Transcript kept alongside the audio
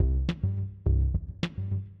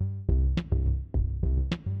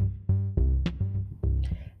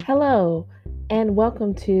Hello, and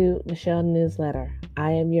welcome to Nichelle Newsletter. I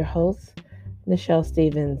am your host, Nichelle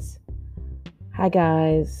Stevens. Hi,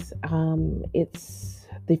 guys. It's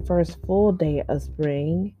the first full day of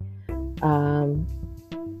spring. Um,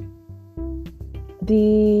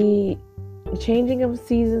 the changing of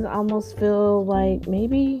seasons almost feel like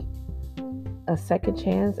maybe a second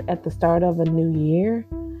chance at the start of a new year.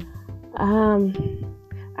 Um,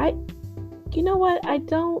 I, you know what? I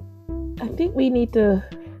think we need to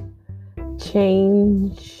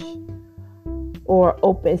change or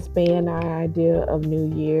open expand our idea of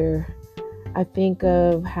New Year. I think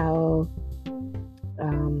of how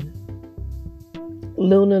um,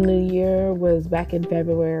 Lunar New Year was back in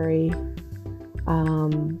February.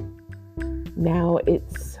 Um, Now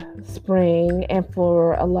it's spring, and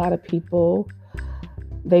for a lot of people,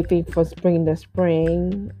 they think for spring to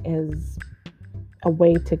spring is a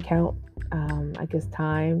way to count, I guess,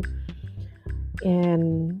 time.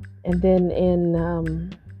 And then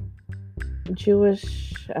in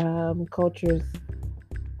Jewish cultures,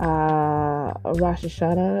 Rosh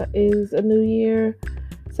Hashanah is a new year.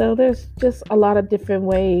 So there's just a lot of different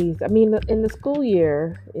ways. I mean, in the school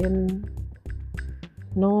year, in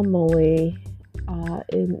normally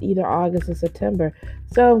in either August or September.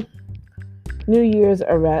 So New Year's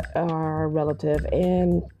are relative,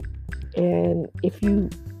 and if you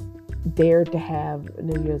dare to have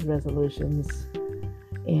New Year's resolutions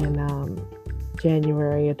in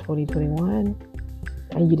January of 2021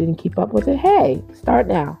 and you didn't keep up with it, hey, start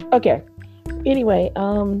now. Okay. Anyway,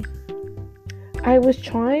 I was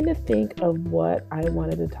trying to think of what I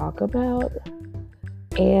wanted to talk about,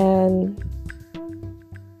 and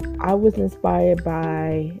I was inspired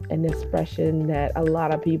by an expression that a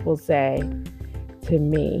lot of people say to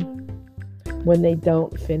me when they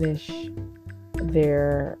don't finish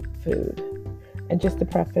their food. And just to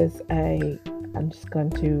preface, I'm just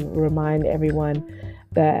going to remind everyone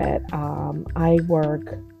that I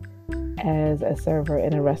work as a server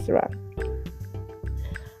in a restaurant.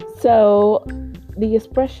 So the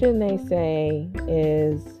expression they say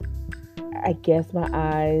is, I guess my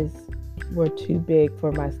eyes were too big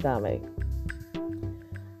for my stomach.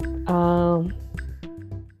 Um,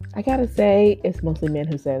 I gotta say, it's mostly men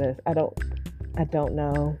who say this. I don't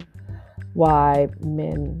know why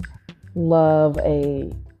men love a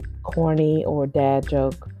corny or dad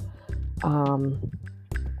joke. Um,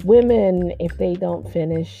 Women, if they don't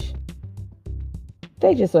finish,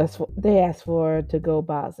 they ask for to go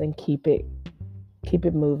box and keep it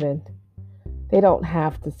moving. They don't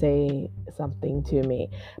have to say something to me.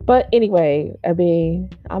 But anyway, I mean,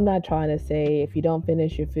 I'm not trying to say if you don't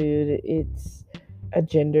finish your food, it's a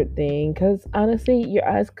gendered thing. Because honestly, your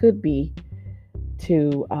eyes could be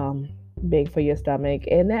too big for your stomach.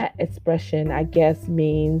 And that expression, I guess,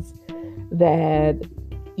 means that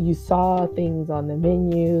you saw things on the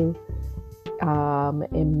menu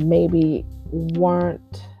and maybe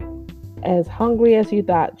weren't as hungry as you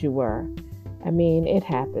thought you were. I mean, it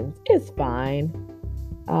happens. It's fine.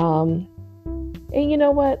 Um, and you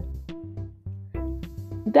know what?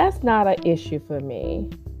 That's not an issue for me.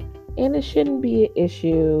 And it shouldn't be an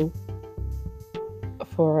issue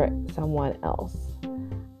for someone else.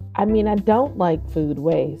 I mean, I don't like food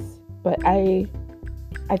waste, but I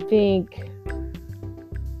think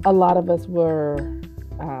a lot of us were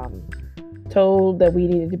um, told that we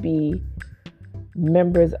needed to be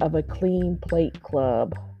members of a clean plate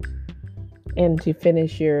club and to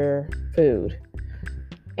finish your food.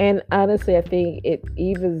 And honestly, I think it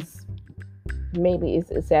even maybe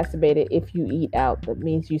it's exacerbated if you eat out. That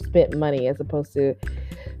means you spent money as opposed to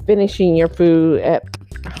finishing your food at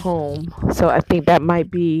home. So I think that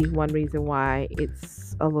might be one reason why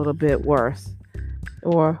it's a little bit worse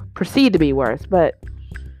or perceived to be worse. But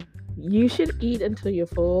you should eat until you're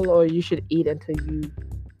full, or you should eat until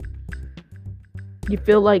you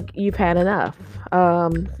feel like you've had enough.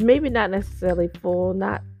 Maybe not necessarily full,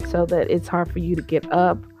 not so that it's hard for you to get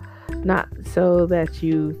up, not so that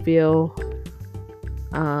you feel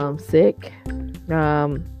sick.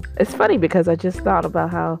 It's funny because I just thought about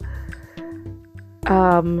how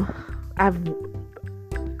um, I've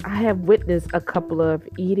I have witnessed a couple of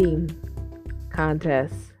eating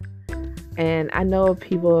contests, and I know of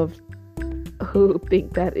people who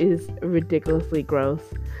think that is ridiculously gross.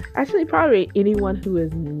 Actually, probably anyone who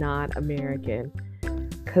is not American,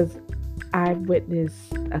 because I've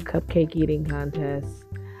witnessed a cupcake eating contest.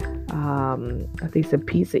 I think some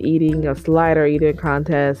pizza eating, a slider eating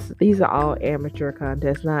contest. These are all amateur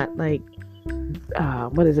contests, not like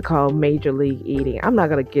what is it called, major league eating. I'm not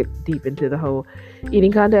gonna get deep into the whole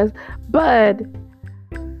eating contest, but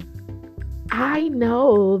I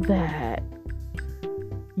know that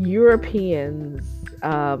Europeans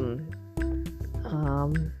um,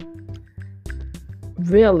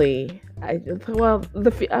 really,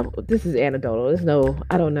 this is anecdotal.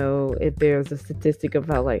 I don't know if there's a statistic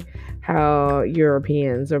about like how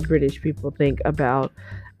Europeans or British people think about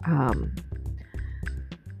um,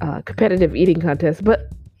 competitive eating contests, but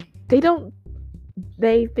they don't.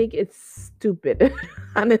 They think it's stupid.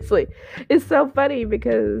 Honestly, it's so funny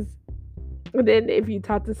because then if you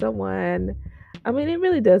talk to someone, I mean, it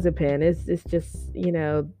really does depend. It's just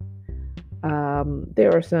there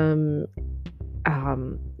are some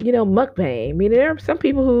mukbang. I mean, there are some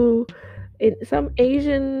people who, in some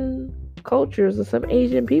Asian cultures or some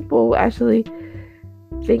Asian people, actually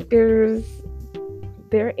think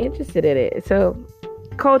they're interested in it. So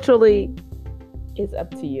culturally, it's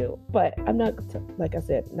up to you. But I'm not, like I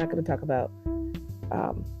said, not going to talk about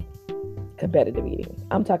um, competitive eating.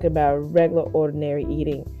 I'm talking about regular, ordinary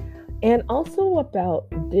eating, and also about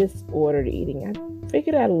disordered eating. I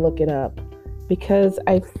figured I'd look it up because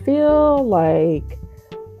I feel like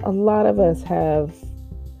a lot of us have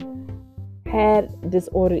had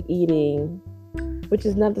disordered eating, which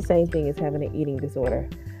is not the same thing as having an eating disorder.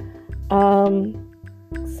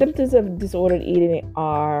 Symptoms of disordered eating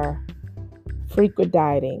are frequent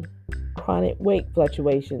dieting, chronic weight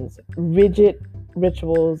fluctuations, rigid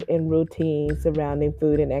rituals and routines surrounding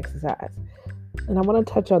food and exercise. And I want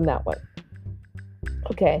to touch on that one.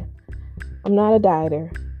 Okay, I'm not a dieter.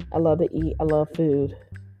 I love to eat. I love food.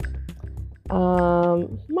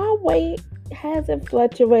 My weight hasn't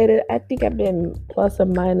fluctuated. I think I've been plus or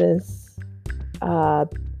minus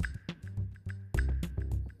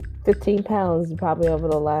 15 pounds probably over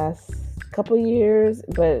the last couple years,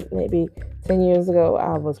 but maybe 10 years ago,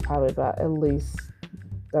 I was probably about at least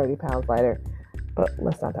 30 pounds lighter. But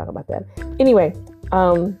let's not talk about that. Anyway,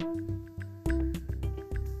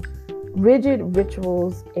 rigid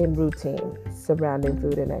rituals and routines surrounding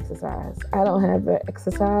food and exercise. I don't have an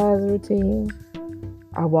exercise routine.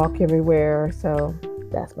 I walk everywhere, so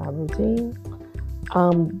that's my routine.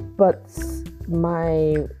 But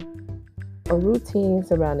my routine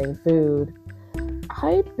surrounding food,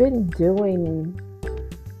 I've been doing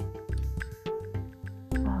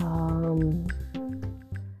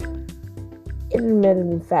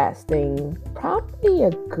intermittent fasting probably a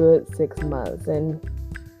good 6 months, and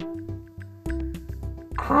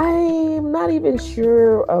I'm not even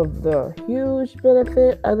sure of the huge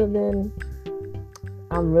benefit other than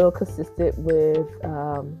I'm real consistent with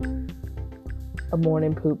a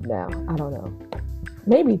morning poop now. I don't know.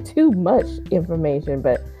 Maybe too much information,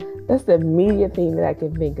 but that's the immediate thing that I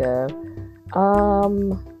can think of.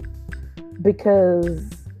 Because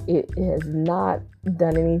it has not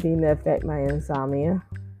done anything to affect my insomnia.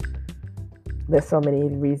 There's so many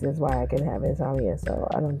reasons why I can have insomnia, so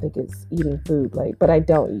I don't think it's eating food late, but I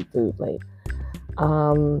don't eat food late.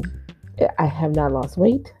 I have not lost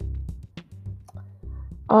weight.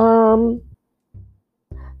 I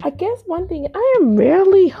guess one thing, I am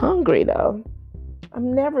rarely hungry though.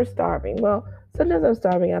 I'm never starving. Well, sometimes I'm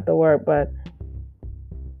starving after work, but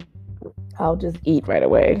I'll just eat right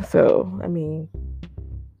away. So, I mean,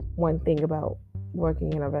 one thing about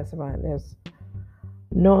working in a restaurant, there's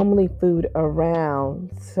normally food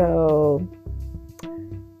around. So,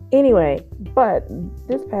 anyway, but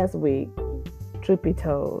this past week, truth be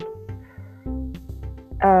told,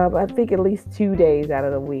 I think at least 2 days out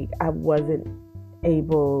of the week, I wasn't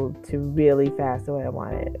able to really fast the way I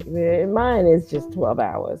wanted. Mine is just 12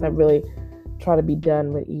 hours. I really try to be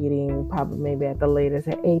done with eating probably maybe at the latest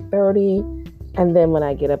at 8:30. And then when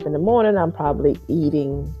I get up in the morning, I'm probably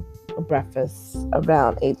eating breakfast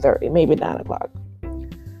around 8:30, maybe 9 o'clock.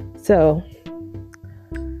 So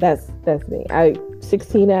that's me.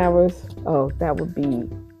 16 hours. Oh, that would be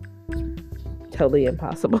totally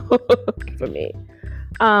impossible for me.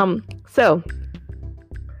 So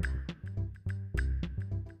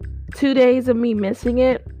 2 days of me missing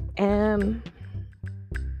it, and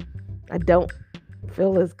I don't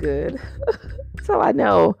feel as good. So I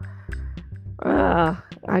know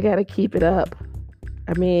I gotta keep it up.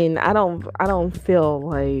 I mean, I don't feel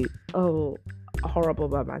like horrible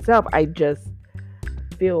about myself. I just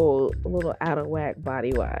feel a little out of whack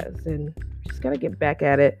body wise, and just gotta get back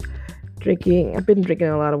at it. I've been drinking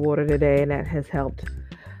a lot of water today, and that has helped.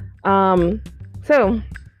 So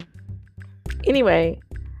anyway,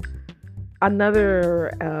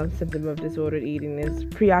 another symptom of disordered eating is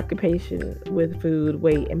preoccupation with food,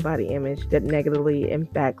 weight, and body image that negatively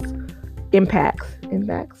impacts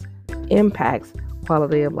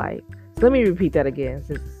quality of life. So let me repeat that again,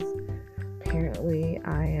 since apparently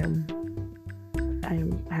I am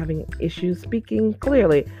having issues speaking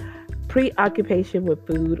clearly. preoccupation with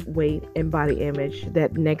food, weight, and body image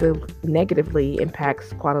that negatively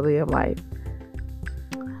impacts quality of life.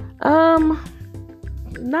 Um,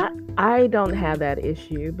 Not, I don't have that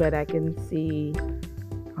issue, but I can see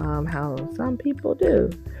how some people do.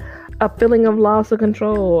 A feeling of loss of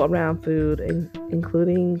control around food,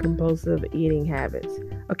 including compulsive eating habits.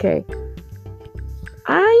 Okay,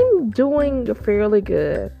 I'm doing fairly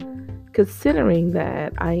good considering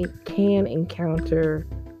that I can encounter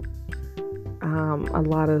a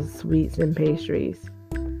lot of sweets and pastries.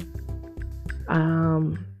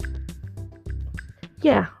 Um,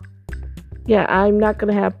 yeah, yeah, I'm not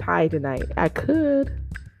gonna have pie tonight. I could,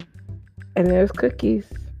 and there's cookies.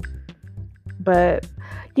 But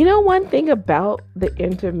one thing about the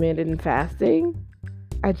intermittent fasting,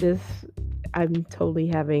 I just, I'm totally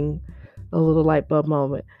having a little light bulb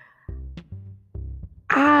moment.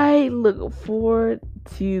 I look forward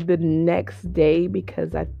to the next day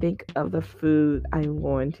because I think of the food I'm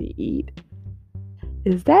going to eat.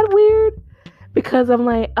 Is that weird? Because I'm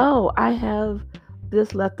like, oh, I have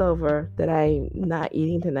this leftover that I'm not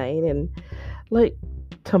eating tonight, and like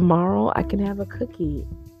tomorrow I can have a cookie.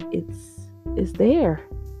 It's there.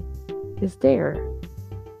 It's there.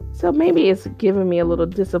 So maybe it's giving me a little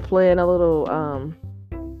discipline, a little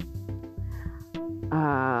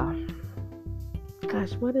uh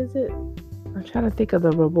gosh, what is it? I'm trying to think of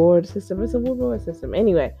the reward system. It's a reward system.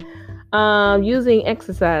 Anyway, using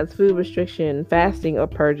exercise, food restriction, fasting, or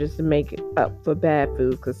purges to make up for bad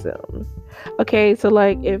food consumed. Okay, so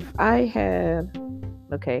like if I had,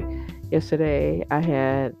 yesterday I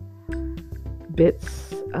had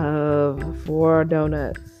bits of 4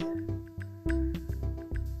 donuts.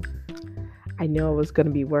 I knew I was going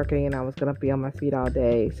to be working and I was going to be on my feet all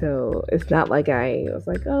day. So it's not like I was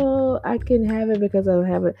like, oh, I can have it because I don't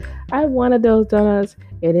have it. I wanted those donuts.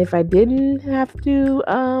 And if I didn't have to,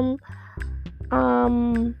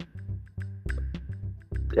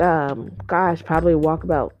 probably walk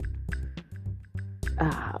about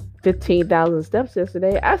 15,000 steps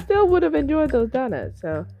yesterday, I still would have enjoyed those donuts.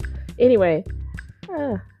 So anyway,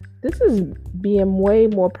 this is being way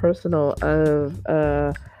more personal of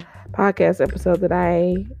podcast episode that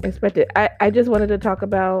I expected. I just wanted to talk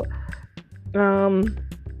about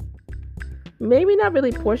maybe not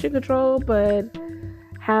really portion control, but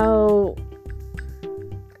how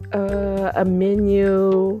a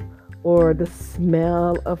menu or the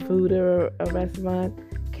smell of food or a restaurant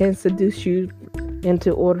can seduce you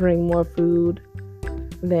into ordering more food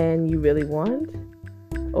than you really want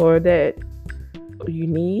or that you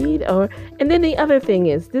need. And then the other thing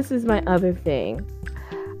is, this is my other thing,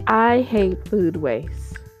 I hate food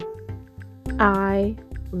waste. I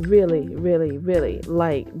really, really, really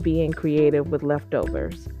like being creative with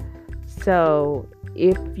leftovers. So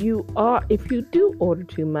if you do order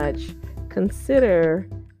too much, consider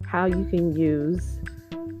how you can use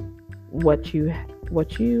what you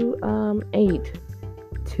ate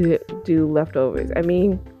to do leftovers. I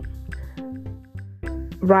mean,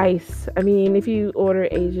 rice. I mean, if you order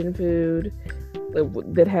Asian food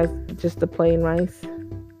that has just the plain rice,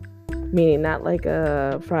 meaning not like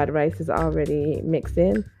a fried rice is already mixed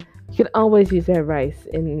in, you can always use that rice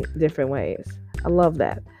in different ways. I love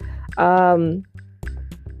that.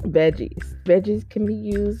 Veggies can be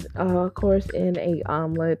used, of course, in a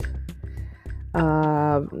omelet.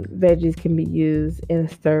 Veggies can be used in a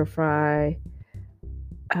stir fry.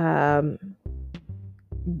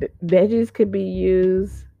 Veggies could be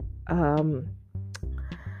used in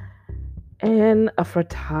a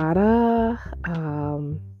frittata.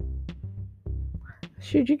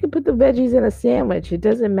 Shoot, you can put the veggies in a sandwich. It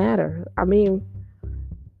doesn't matter. I mean,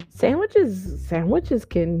 sandwiches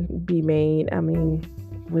can be made. I mean,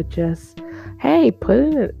 with just, hey, put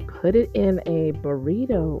it in a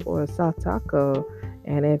burrito or a soft taco,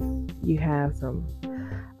 and if you have some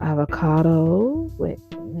avocado with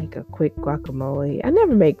make a quick guacamole. I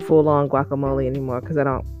never make full on guacamole anymore because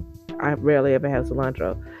I rarely ever have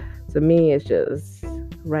cilantro. To me, it's just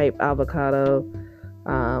ripe avocado,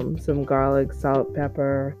 some garlic, salt,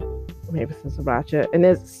 pepper, maybe some sriracha, and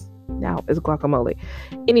it's guacamole.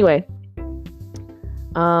 Anyway,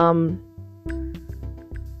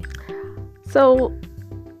 so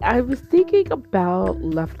I was thinking about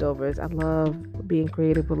leftovers. I love being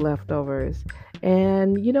creative with leftovers.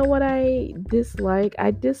 And you know what I dislike? I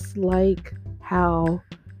dislike how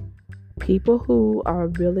people who are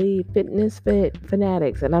really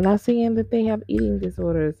fanatics, and I'm not saying that they have eating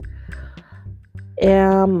disorders,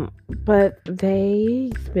 but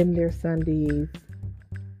they spend their Sundays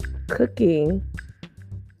cooking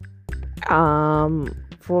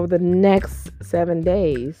for the next 7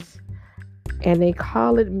 days. and they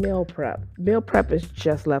call it meal prep. Meal prep is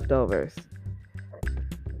just leftovers.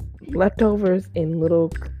 Leftovers in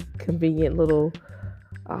little convenient little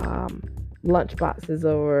um, lunch boxes,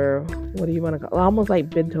 or what do you want to call it? Almost like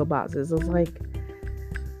bento boxes. It's like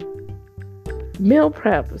meal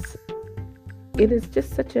preps. It is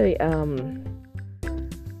just such a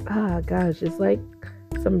gosh, it's like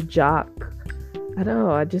some jock. I don't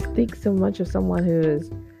know. I just think so much of someone who is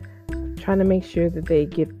trying to make sure that they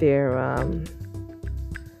get their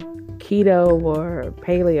keto or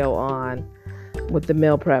paleo on with the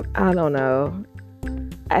meal prep. I don't know.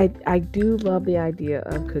 I do love the idea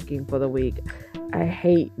of cooking for the week. I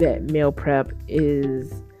hate that meal prep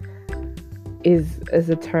is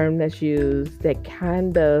a term that's used that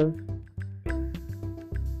kind of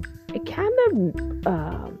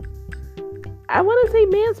I want to say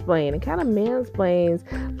mansplain. It kind of mansplains.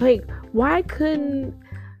 Like, why couldn't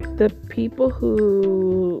the people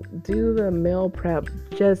who do the meal prep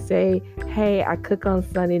just say, hey, I cook on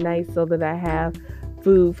Sunday night so that I have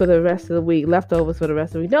food for the rest of the week, leftovers for the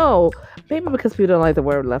rest of the week? No, maybe because people don't like the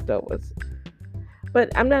word leftovers. But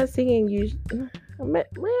I'm not saying you.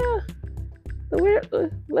 Well, the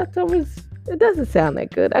word leftovers, it doesn't sound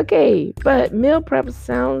that good. Okay, but meal prep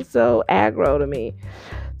sounds so aggro to me.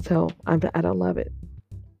 So I don't love it.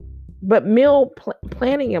 But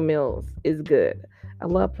planning your meals is good. I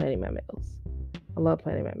love planning my meals. I love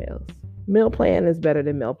planning my meals. Meal plan is better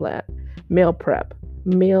than meal prep.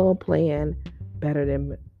 Meal plan better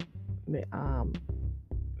than um,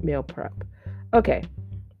 meal prep. Okay.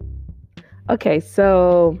 Okay,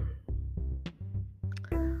 so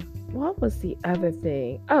what was the other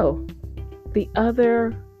thing? Oh, the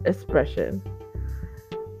other expression,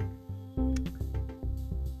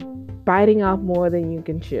 biting off more than you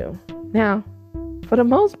can chew. Now, for the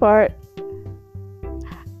most part,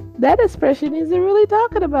 that expression isn't really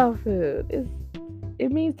talking about food.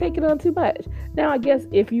 It means taking on too much. Now, I guess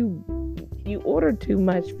if you order too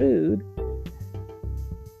much food,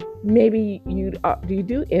 maybe you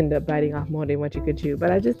do end up biting off more than what you could chew.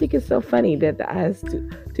 But I just think it's so funny that the eyes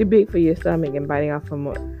too big for your stomach and biting off for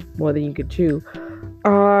more than you could chew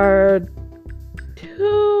are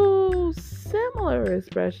two similar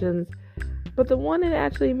expressions, but the one that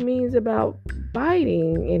actually means about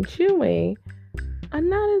biting and chewing are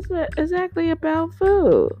not exactly about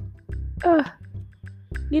food.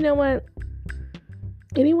 You know what?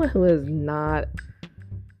 Anyone who is not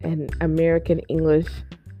an American English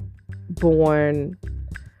born,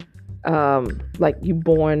 like you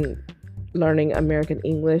born learning American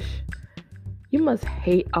English, you must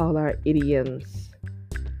hate all our idioms,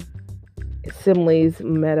 similes,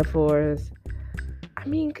 metaphors. I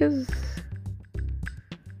mean, because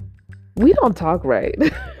we don't talk right.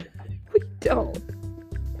 We don't.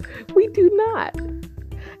 We do not.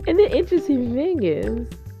 And the interesting thing is,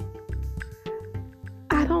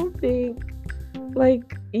 I don't think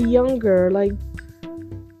like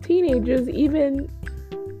teenagers even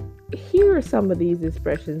hear some of these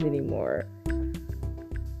expressions anymore.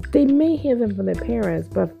 They may hear them from their parents,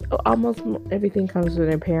 but almost everything comes from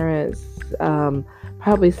their parents.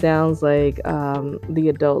 Probably sounds like the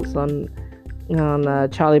adults on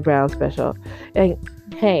Charlie Brown special. And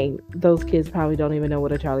hey, those kids probably don't even know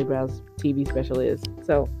what a Charlie Brown's TV special is.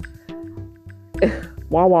 So,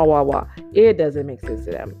 wah wah wah wah. It doesn't make sense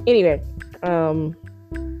to them. Anyway,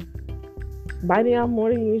 biting off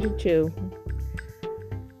more than you should chew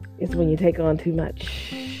is when you take on too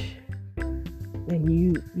much, and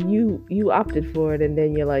you opted for it, and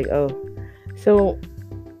then you're like, oh. So,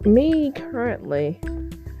 me currently,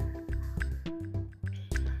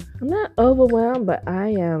 I'm not overwhelmed, but I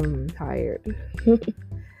am tired.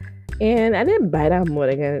 And I didn't bite off more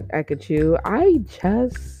than I could chew. I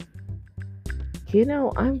just,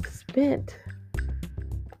 I've spent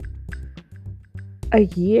a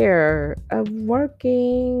year of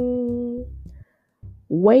working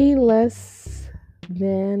way less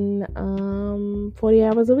than 40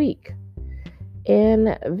 hours a week.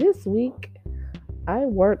 And this week, I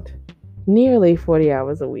worked nearly 40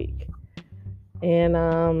 hours a week.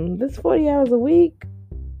 And this 40 hours a week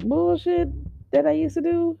bullshit that I used to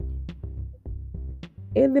do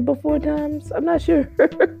in the before times, I'm not sure.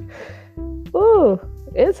 Oh,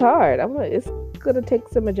 it's hard. It's gonna take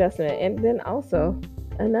some adjustment. And then also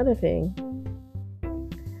another thing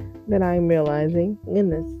that I'm realizing in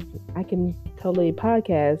this, I can totally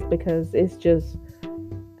podcast because it's just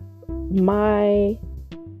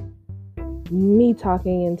me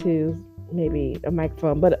talking into maybe a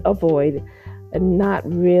microphone, but avoid not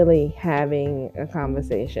really having a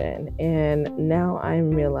conversation. And now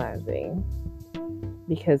I'm realizing,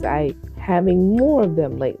 because I having more of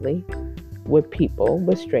them lately, with people,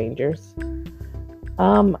 with strangers.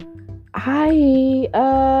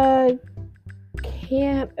 I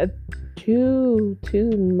can't do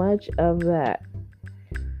too much of that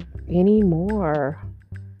anymore.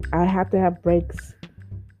 I have to have breaks.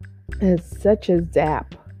 It's such a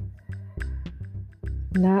zap,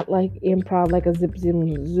 not like improv, like a zip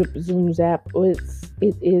zoom zip zoom zap. Is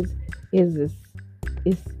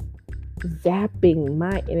it's zapping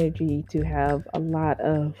my energy to have a lot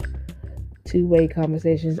of two-way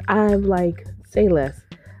conversations. I'm like, say less.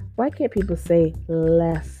 Why can't people say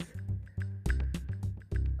less?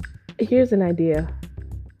 Here's an idea.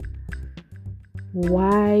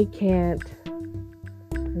 Why can't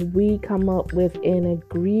we come up with an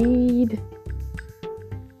agreed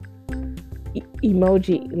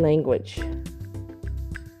emoji language?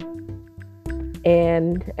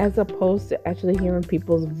 And as opposed to actually hearing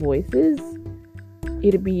people's voices,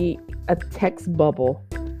 it'd be a text bubble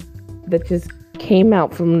that just came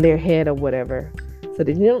out from their head or whatever. So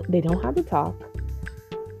they don't have to talk.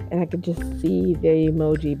 And I could just see their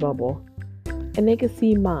emoji bubble. And they could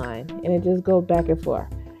see mine. And it just goes back and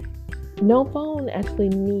forth. No phone actually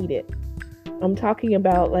needed. I'm talking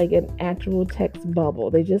about like an actual text bubble.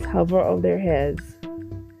 They just hover over their heads.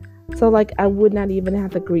 So like I would not even have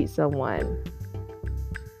to greet someone.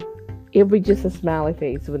 It would be just a smiley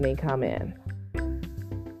face when they come in.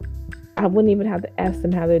 I wouldn't even have to ask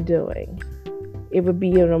them how they're doing. It would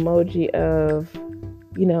be an emoji of,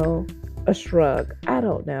 a shrug. I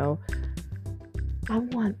don't know. I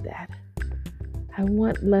want that. I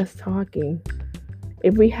want less talking.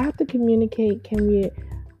 If we have to communicate, can we?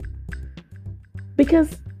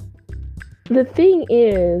 Because the thing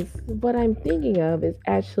is, what I'm thinking of is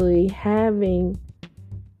actually having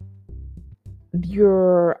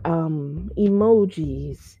your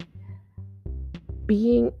emojis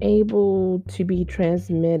being able to be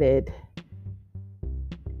transmitted,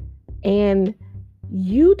 and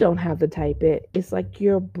you don't have to type it. It's like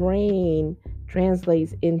your brain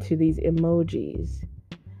translates into these emojis,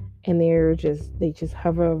 and they just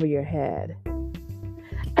hover over your head.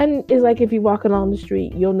 And it's like if you walk along the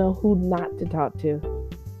street, you'll know who not to talk to.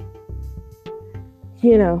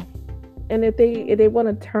 And if they want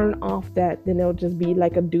to turn off that, then it'll just be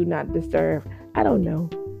like a do not disturb. I don't know.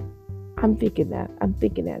 I'm thinking that.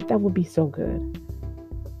 That would be so good.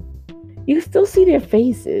 You still see their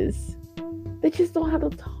faces. They just don't have to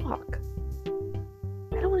talk.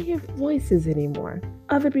 I don't want to hear voices anymore.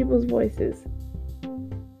 Other people's voices.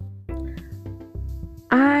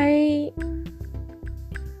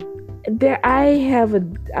 I have a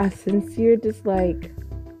sincere dislike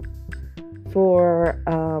for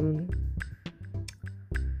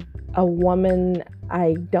a woman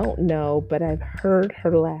I don't know, but I've heard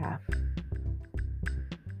her laugh.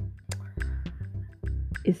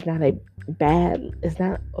 It's not a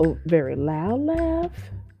very loud laugh.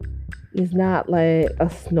 It's not like a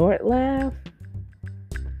snort laugh.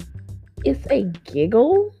 It's a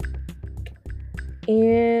giggle.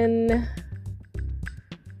 And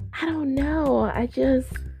I don't know.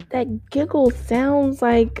 That giggle sounds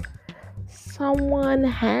like someone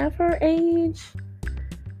half her age.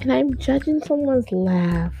 And I'm judging someone's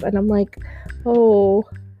laugh. And I'm like, oh,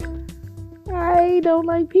 I don't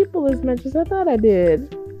like people as much as I thought I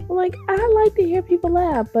did. I'm like, I like to hear people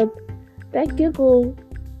laugh, but that giggle,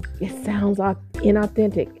 it sounds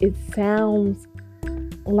inauthentic. It sounds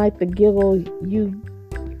like the giggle you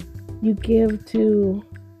give to,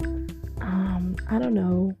 I don't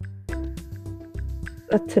know,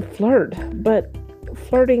 to flirt, but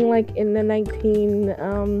flirting like in the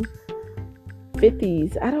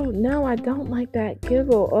 1950s. I don't know. I don't like that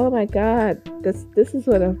giggle. Oh my God. This is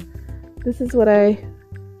what are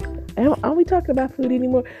we talking about food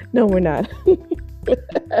anymore? No, we're not.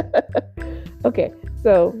 Okay.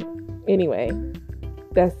 So anyway,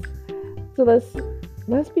 let's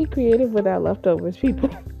be creative with our leftovers, people.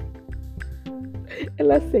 And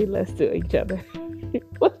let's say less to each other.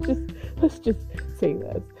 let's just say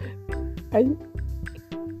less.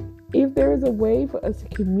 If there is a way for us to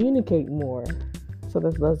communicate more, so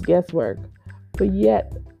that's less guesswork, but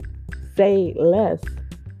yet say less.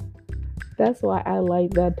 That's why I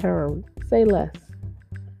like that term. Say less.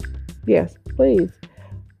 Yes, please.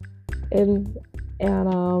 And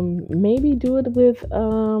maybe do it with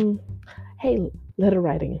letter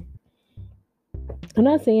writing. I'm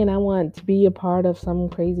not saying I want to be a part of some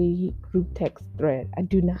crazy group text thread. I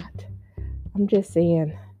do not. I'm just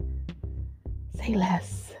saying, say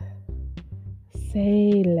less.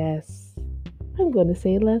 Say less. I'm going to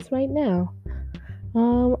say less right now.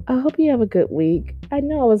 I hope you have a good week. I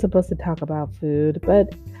know I was supposed to talk about food,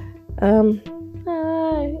 but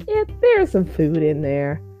there's some food in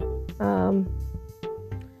there. Um,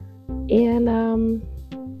 and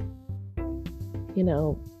you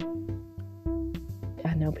know,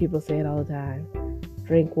 I know people say it all the time.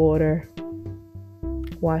 Drink water,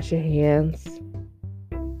 wash your hands.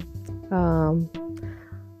 Um,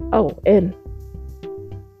 oh, and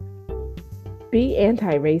be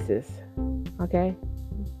anti-racist. Okay.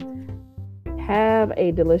 Have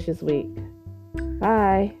a delicious week.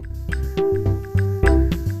 Bye.